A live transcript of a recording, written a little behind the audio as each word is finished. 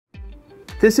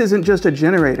This isn't just a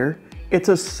generator, it's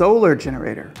a solar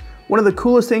generator. One of the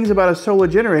coolest things about a solar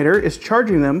generator is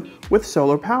charging them with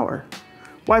solar power.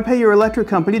 Why pay your electric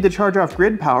company to charge off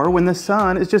grid power when the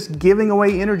sun is just giving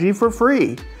away energy for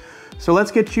free? So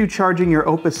let's get you charging your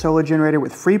OUPES solar generator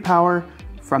with free power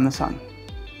from the sun.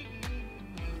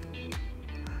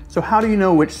 So how do you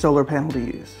know which solar panel to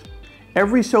use?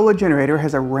 Every solar generator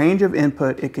has a range of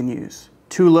input it can use.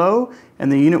 Too low,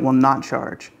 and the unit will not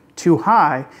charge. Too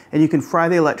high, and you can fry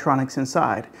the electronics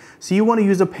inside. So you want to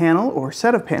use a panel or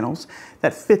set of panels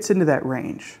that fits into that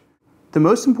range. The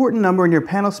most important number in your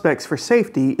panel specs for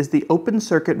safety is the open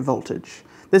circuit voltage.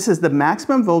 This is the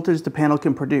maximum voltage the panel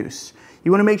can produce. You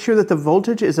want to make sure that the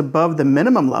voltage is above the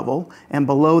minimum level and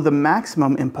below the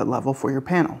maximum input level for your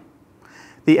panel.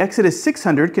 The Exodus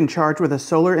 600 can charge with a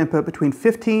solar input between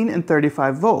 15 and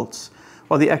 35 volts,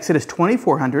 while the Exodus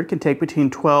 2400 can take between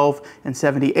 12 and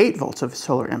 78 volts of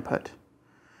solar input.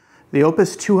 The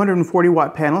OUPES 240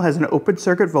 watt panel has an open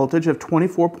circuit voltage of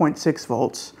 24.6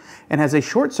 volts and has a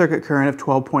short circuit current of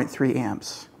 12.3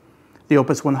 amps. The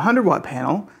OUPES 100 watt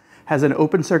panel has an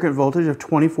open circuit voltage of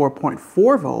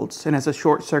 24.4 volts and has a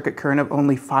short circuit current of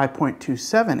only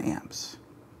 5.27 amps.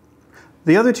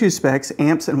 The other two specs,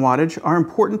 amps and wattage, are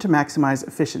important to maximize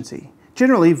efficiency.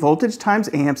 Generally, voltage times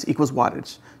amps equals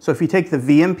wattage. So if you take the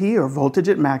VMP, or voltage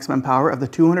at maximum power, of the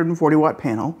 240 watt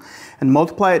panel and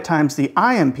multiply it times the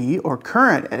IMP, or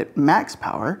current at max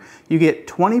power, you get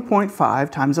 20.5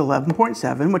 times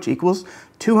 11.7, which equals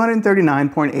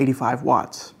 239.85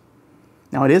 watts.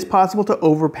 Now it is possible to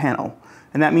overpanel,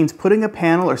 and that means putting a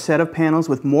panel or set of panels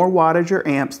with more wattage or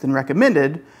amps than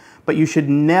recommended, but you should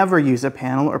never use a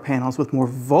panel or panels with more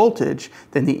voltage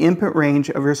than the input range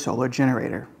of your solar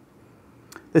generator.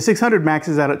 The 600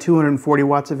 maxes out at 240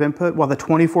 watts of input, while the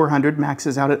 2400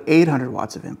 maxes out at 800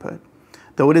 watts of input.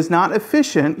 Though it is not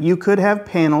efficient, you could have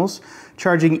panels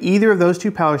charging either of those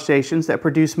two power stations that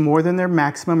produce more than their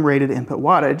maximum rated input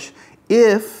wattage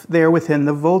if they're within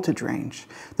the voltage range.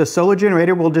 The solar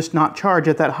generator will just not charge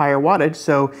at that higher wattage,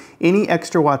 so any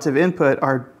extra watts of input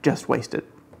are just wasted.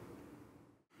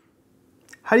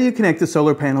 How do you connect the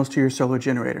solar panels to your solar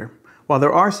generator? While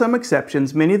there are some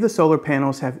exceptions, many of the solar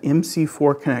panels have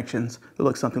MC4 connections that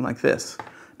look something like this.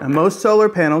 Now, most solar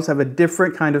panels have a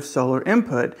different kind of solar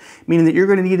input, meaning that you're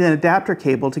going to need an adapter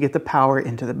cable to get the power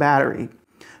into the battery.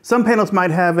 Some panels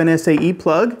might have an SAE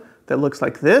plug that looks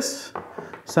like this.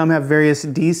 Some have various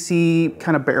DC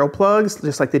kind of barrel plugs,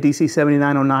 just like the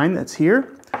DC7909 that's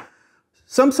here.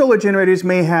 Some solar generators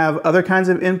may have other kinds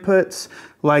of inputs,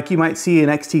 like you might see an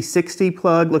XT60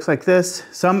 plug, looks like this.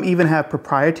 Some even have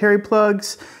proprietary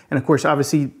plugs, and of course,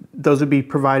 obviously, those would be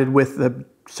provided with the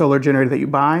solar generator that you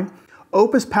buy.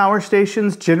 OUPES power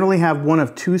stations generally have one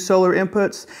of two solar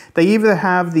inputs. They either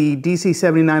have the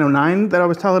DC7909 that I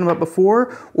was telling about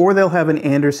before, or they'll have an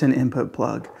Anderson input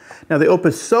plug. Now, the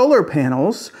OUPES solar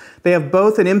panels, they have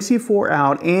both an MC4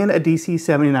 out and a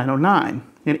DC7909.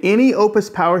 And any OUPES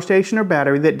power station or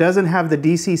battery that doesn't have the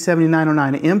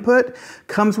DC7909 input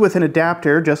comes with an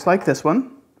adapter, just like this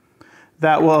one,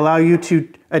 that will allow you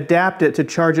to adapt it to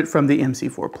charge it from the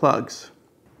MC4 plugs.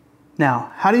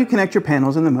 Now, how do you connect your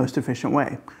panels in the most efficient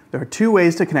way? There are two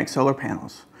ways to connect solar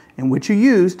panels, and which you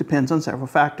use depends on several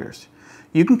factors.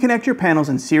 You can connect your panels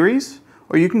in series,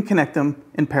 or you can connect them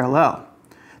in parallel.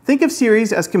 Think of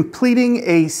series as completing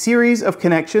a series of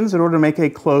connections in order to make a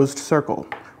closed circle,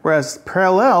 whereas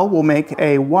parallel will make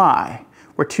a Y,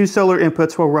 where two solar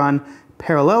inputs will run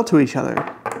parallel to each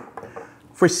other.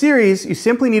 For series, you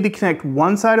simply need to connect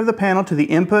one side of the panel to the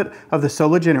input of the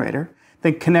solar generator,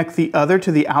 then connect the other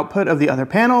to the output of the other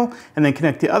panel, and then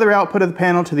connect the other output of the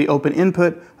panel to the open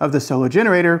input of the solar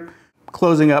generator,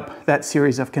 closing up that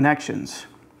series of connections.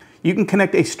 You can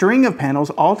connect a string of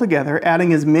panels all together,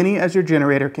 adding as many as your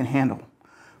generator can handle.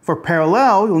 For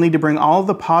parallel, you'll need to bring all of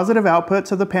the positive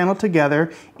outputs of the panel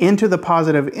together into the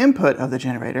positive input of the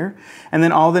generator, and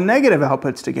then all the negative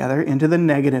outputs together into the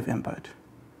negative input.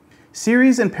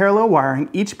 Series and parallel wiring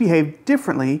each behave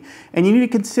differently, and you need to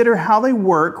consider how they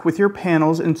work with your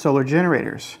panels and solar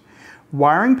generators.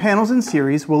 Wiring panels in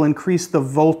series will increase the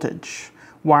voltage.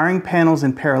 Wiring panels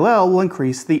in parallel will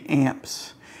increase the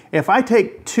amps. If I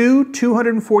take two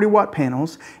 240 watt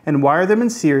panels and wire them in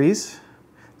series,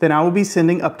 then I will be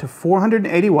sending up to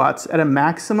 480 watts at a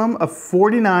maximum of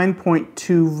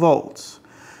 49.2 volts.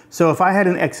 So if I had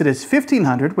an Exodus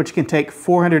 1500, which can take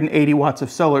 480 watts of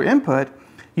solar input,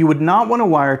 you would not want to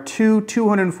wire two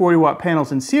 240 watt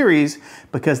panels in series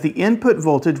because the input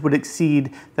voltage would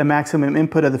exceed the maximum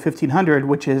input of the 1500,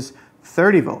 which is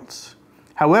 30 volts.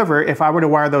 However, if I were to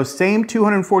wire those same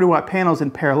 240 watt panels in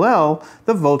parallel,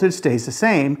 the voltage stays the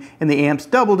same and the amps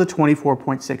double to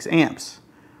 24.6 amps.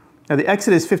 Now the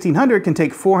Exodus 1500 can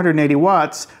take 480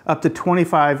 watts up to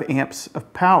 25 amps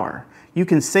of power. You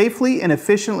can safely and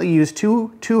efficiently use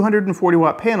two 240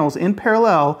 watt panels in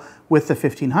parallel with the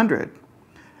 1500.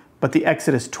 But the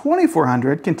Exodus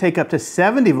 2400 can take up to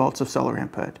 70 volts of solar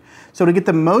input. So to get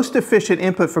the most efficient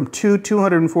input from two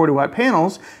 240 watt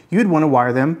panels, you'd want to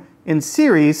wire them in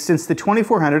series since the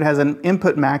 2400 has an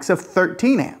input max of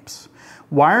 13 amps.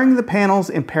 Wiring the panels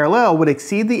in parallel would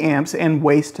exceed the amps and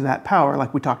waste that power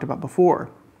like we talked about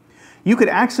before. You could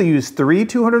actually use three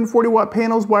 240 watt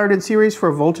panels wired in series for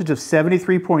a voltage of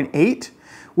 73.8,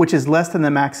 which is less than the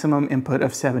maximum input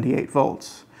of 78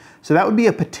 volts. So that would be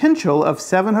a potential of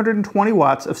 720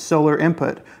 watts of solar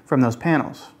input from those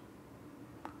panels.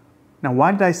 Now,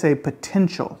 why did I say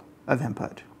potential of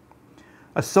input?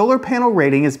 A solar panel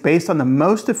rating is based on the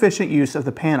most efficient use of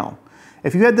the panel.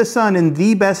 If you had the sun in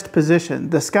the best position,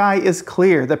 the sky is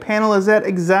clear, the panel is at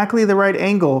exactly the right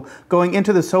angle going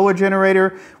into the solar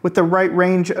generator with the right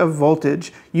range of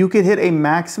voltage, you could hit a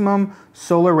maximum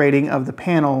solar rating of the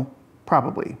panel,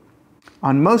 probably.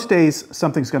 On most days,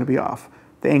 something's going to be off.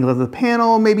 The angle of the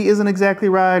panel maybe isn't exactly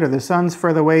right, or the sun's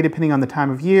further away depending on the time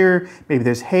of year, maybe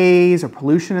there's haze or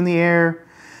pollution in the air.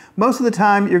 Most of the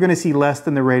time, you're going to see less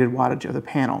than the rated wattage of the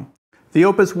panel. The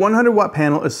OUPES 100 watt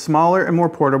panel is smaller and more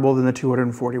portable than the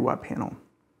 240 watt panel.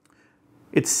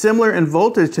 It's similar in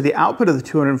voltage to the output of the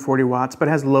 240 watts, but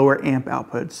has lower amp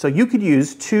output. So you could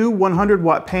use two 100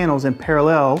 watt panels in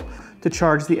parallel to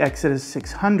charge the Exodus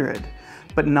 600,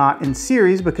 but not in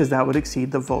series because that would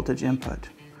exceed the voltage input.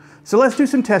 So let's do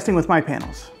some testing with my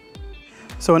panels.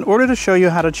 So in order to show you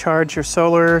how to charge your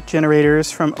solar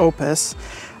generators from OUPES,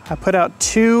 I put out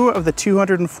two of the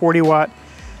 240 watt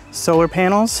solar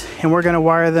panels, and we're going to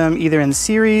wire them either in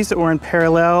series or in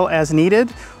parallel as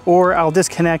needed, or I'll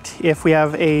disconnect if we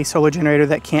have a solar generator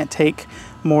that can't take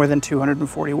more than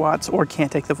 240 watts or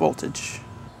can't take the voltage.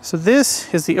 So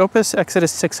this is the OUPES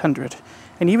Exodus 600,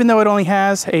 and even though it only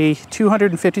has a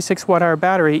 256 watt hour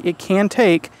battery, it can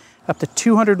take up to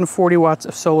 240 watts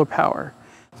of solar power.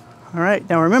 All right,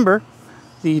 now remember,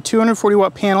 the 240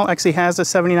 watt panel actually has a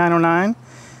 7909.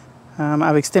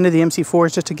 I've extended the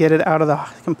MC4s just to get it out of the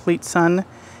complete sun,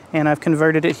 and I've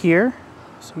converted it here.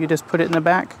 So you just put it in the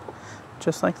back,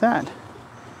 just like that.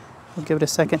 We'll give it a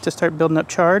second to start building up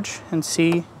charge and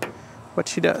see what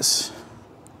she does.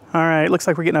 All right, looks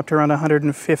like we're getting up to around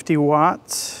 150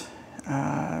 watts.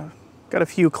 Got a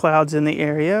few clouds in the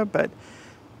area, but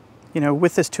you know,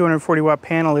 with this 240 watt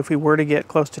panel, if we were to get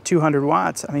close to 200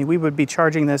 watts, I mean, we would be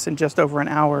charging this in just over an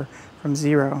hour from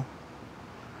zero.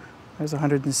 There's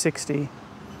 160.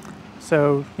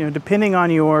 So, you know, depending on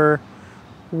your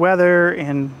weather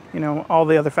and, you know, all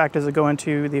the other factors that go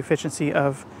into the efficiency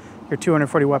of your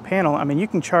 240 watt panel, I mean, you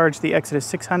can charge the Exodus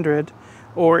 600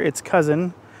 or its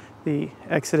cousin, the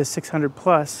Exodus 600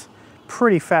 Plus,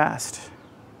 pretty fast.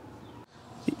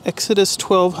 The Exodus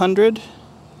 1200,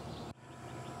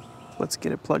 let's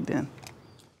get it plugged in.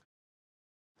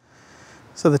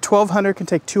 So the 1200 can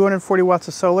take 240 watts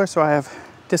of solar, so I have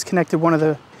disconnected one of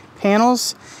the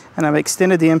panels and I've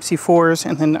extended the MC4s,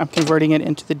 and then I'm converting it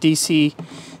into the DC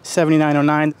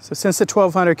 7909. So since the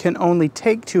 1200 can only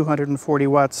take 240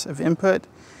 watts of input,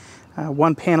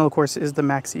 one panel of course is the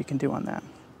max that you can do on that.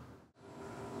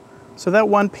 So that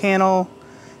one panel,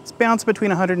 it's bounced between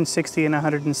 160 and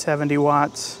 170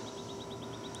 watts.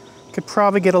 Could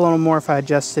probably get a little more if I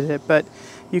adjusted it, but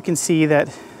you can see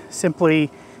that simply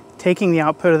taking the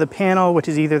output of the panel, which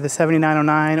is either the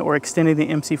 7909 or extending the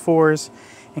MC4s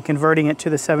and converting it to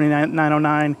the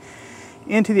 7909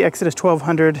 into the Exodus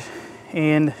 1200,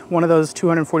 and one of those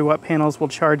 240 watt panels will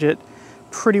charge it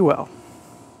pretty well.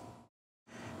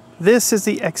 This is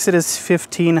the Exodus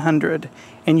 1500,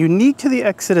 and unique to the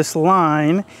Exodus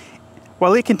line,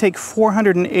 while it can take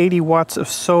 480 watts of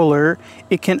solar,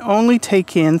 it can only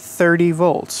take in 30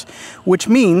 volts, which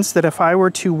means that if I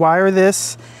were to wire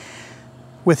this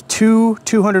with two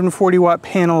 240 watt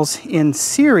panels in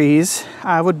series,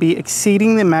 I would be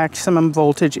exceeding the maximum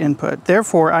voltage input.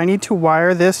 Therefore, I need to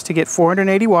wire this to get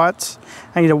 480 watts.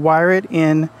 I need to wire it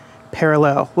in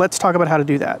parallel. Let's talk about how to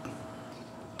do that.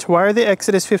 To wire the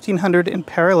Exodus 1500 in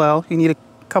parallel, you need a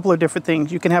couple of different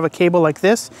things. You can have a cable like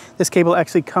this. This cable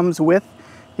actually comes with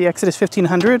the Exodus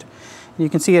 1500. You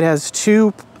can see it has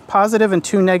two positive and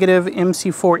two negative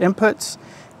MC4 inputs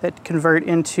that convert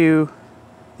into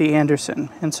the Anderson.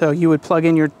 And so you would plug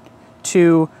in your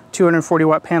two 240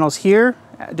 watt panels here,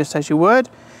 just as you would,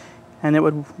 and it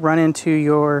would run into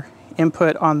your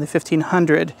input on the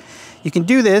 1500. You can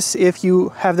do this if you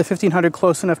have the 1500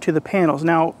 close enough to the panels.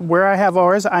 Now, where I have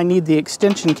ours, I need the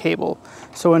extension cable.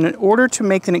 So in order to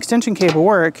make an extension cable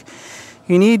work,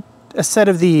 you need a set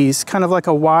of these, kind of like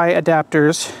a Y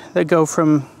adapters that go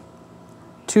from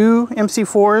 2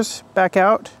 MC4s back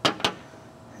out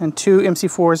and 2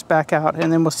 MC4s back out,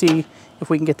 and then we'll see if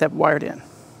we can get that wired in.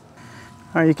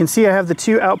 All right, you can see I have the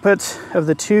 2 outputs of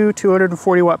the 2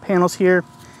 240 watt panels here.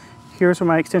 Here's where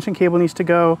my extension cable needs to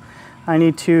go. I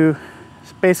need to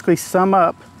basically sum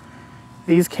up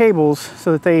these cables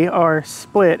so that they are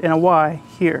split in a Y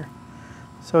here.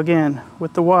 So again,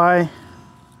 with the Y,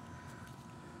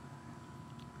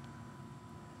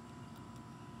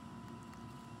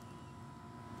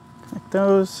 connect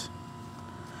those.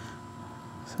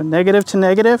 So negative to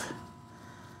negative,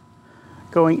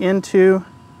 going into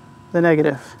the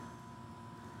negative.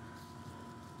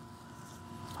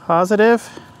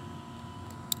 Positive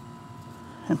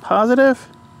and positive,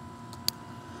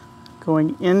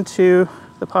 going into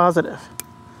the positive.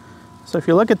 So if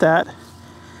you look at that,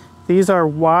 these are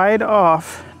wide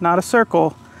off, not a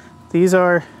circle. These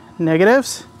are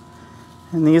negatives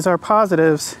and these are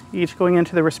positives, each going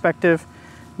into the respective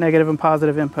negative and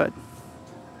positive input.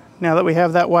 Now that we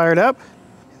have that wired up,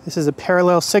 this is a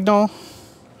parallel signal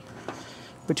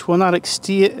which will not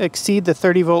exceed the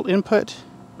 30 volt input.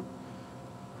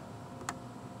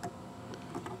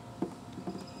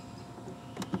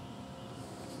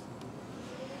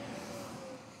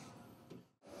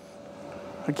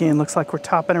 Again, looks like we're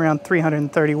topping around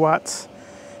 330 watts,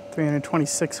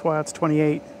 326 watts,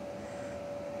 28.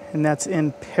 And that's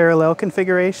in parallel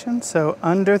configuration, so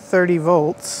under 30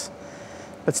 volts,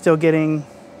 but still getting,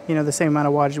 you know, the same amount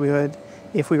of wattage we would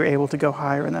if we were able to go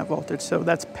higher in that voltage. So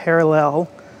that's parallel,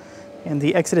 and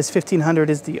the Exodus 1500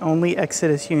 is the only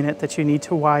Exodus unit that you need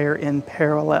to wire in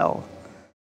parallel.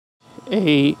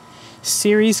 A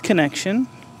series connection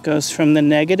goes from the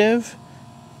negative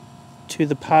to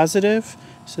the positive.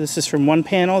 So this is from one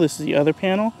panel, this is the other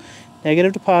panel,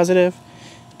 negative to positive,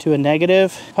 to a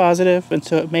negative, positive, and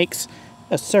so it makes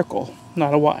a circle,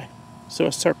 not a Y, so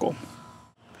a circle.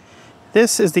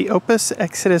 This is the OUPES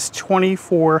Exodus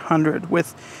 2400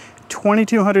 with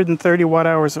 2230 watt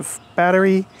hours of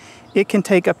battery. It can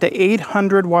take up to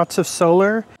 800 watts of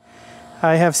solar.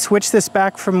 I have switched this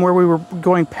back from where we were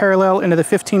going parallel into the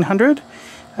 1500.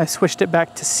 I switched it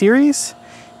back to series,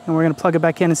 and we're gonna plug it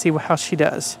back in and see how she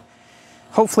does.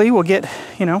 Hopefully we'll get,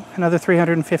 you know, another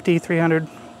 350,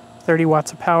 330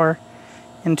 watts of power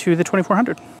into the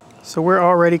 2400. So we're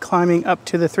already climbing up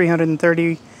to the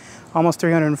 330, almost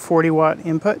 340 watt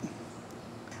input.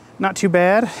 Not too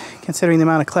bad, considering the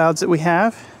amount of clouds that we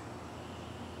have.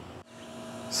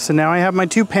 So now I have my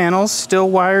 2 panels still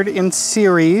wired in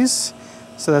series.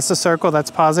 So that's the circle,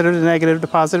 that's positive to negative to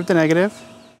positive to negative.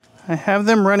 I have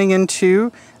them running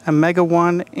into a Mega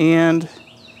 1 and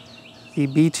the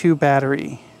B2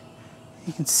 battery.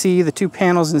 You can see the 2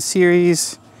 panels in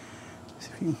series. See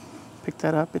if you can pick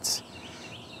that up. It's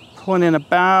pulling in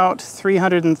about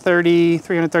 330,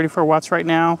 334 watts right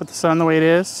now with the sun the way it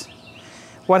is.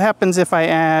 What happens if I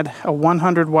add a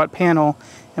 100 watt panel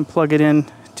and plug it in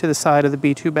to the side of the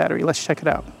B2 battery? Let's check it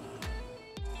out.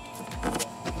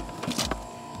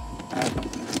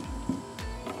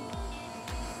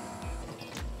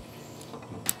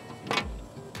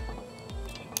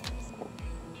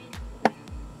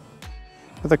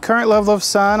 With the current level of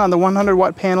sun on the 100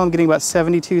 watt panel, I'm getting about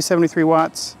 72, 73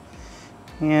 watts.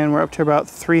 And we're up to about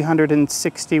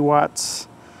 360 watts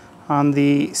on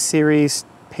the series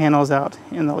panels out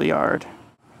in the yard.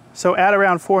 So at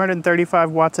around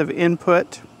 435 watts of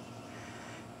input,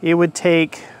 it would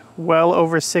take well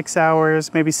over 6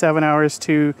 hours, maybe 7 hours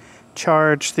to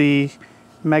charge the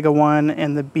Mega 1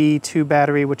 and the B2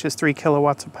 battery, which is 3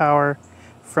 kilowatts of power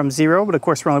from 0, but of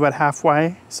course we're only about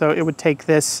halfway. So it would take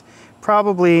this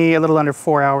probably a little under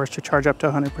 4 hours to charge up to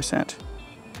 100%.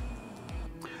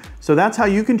 So that's how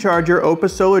you can charge your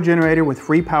OUPES solar generator with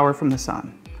free power from the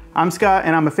sun. I'm Scott,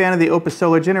 and I'm a fan of the OUPES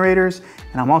solar generators,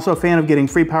 and I'm also a fan of getting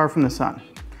free power from the sun.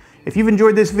 If you've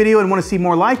enjoyed this video and want to see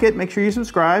more like it, make sure you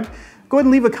subscribe. Go ahead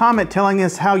and leave a comment telling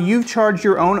us how you've charged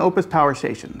your own OUPES power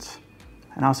stations.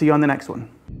 And I'll see you on the next one.